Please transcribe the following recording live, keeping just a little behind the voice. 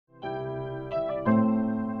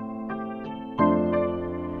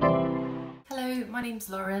my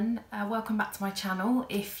name's Lauren. Welcome back to my channel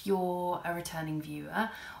if you're a returning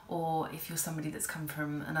viewer or if you're somebody that's come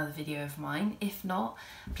from another video of mine. If not,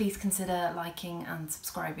 please consider liking and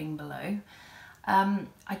subscribing below.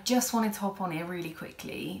 I just wanted to hop on here really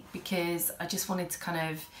quickly because I just wanted to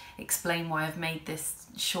kind of explain why I've made this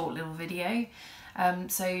short little video.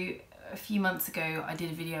 So a few months ago I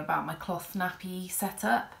did a video about my cloth nappy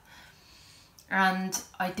setup and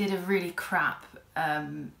I did a really crap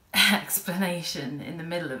explanation in the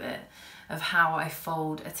middle of it of how I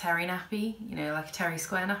fold a terry nappy, you know, like a terry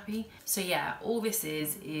square nappy. So yeah, all this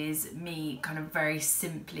is me kind of very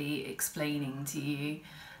simply explaining to you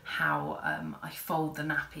how I fold the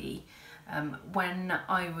nappy. When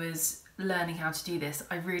I was learning how to do this,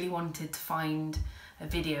 I really wanted to find a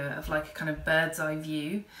video of like a kind of bird's eye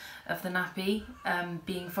view of the nappy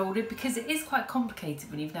being folded, because it is quite complicated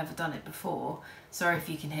when you've never done it before. Sorry if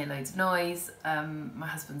you can hear loads of noise. My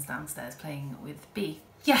husband's downstairs playing with Bee.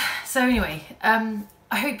 Yeah, so anyway, I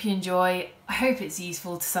hope you enjoy. I hope it's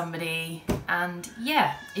useful to somebody. And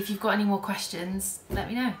yeah, if you've got any more questions, let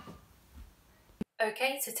me know.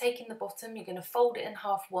 Okay, so taking the bottom, you're going to fold it in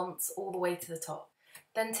half once all the way to the top.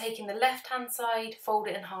 Then taking the left hand side, fold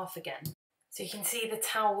it in half again. So you can see the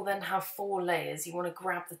towel will then have 4 layers. You want to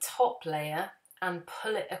grab the top layer and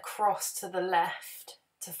pull it across to the left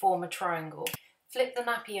to form a triangle. Flip the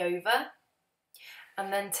nappy over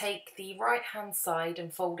and then take the right hand side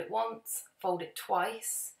and fold it once, fold it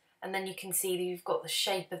twice, and then you can see that you've got the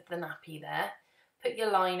shape of the nappy there. Put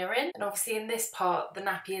your liner in, and obviously in this part the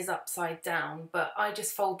nappy is upside down, but I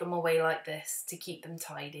just fold them away like this to keep them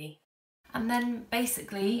tidy. And then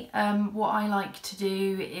basically what I like to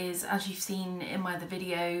do is, as you've seen in my other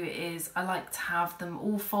video, is I like to have them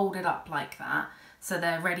all folded up like that so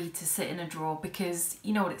they're ready to sit in a drawer, because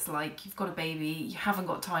you know what it's like, you've got a baby, you haven't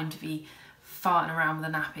got time to be farting around with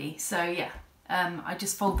a nappy. So yeah, I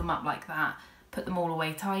just fold them up like that, put them all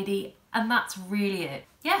away tidy, and that's really it.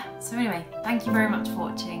 Yeah, so anyway, thank you very much for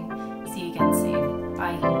watching.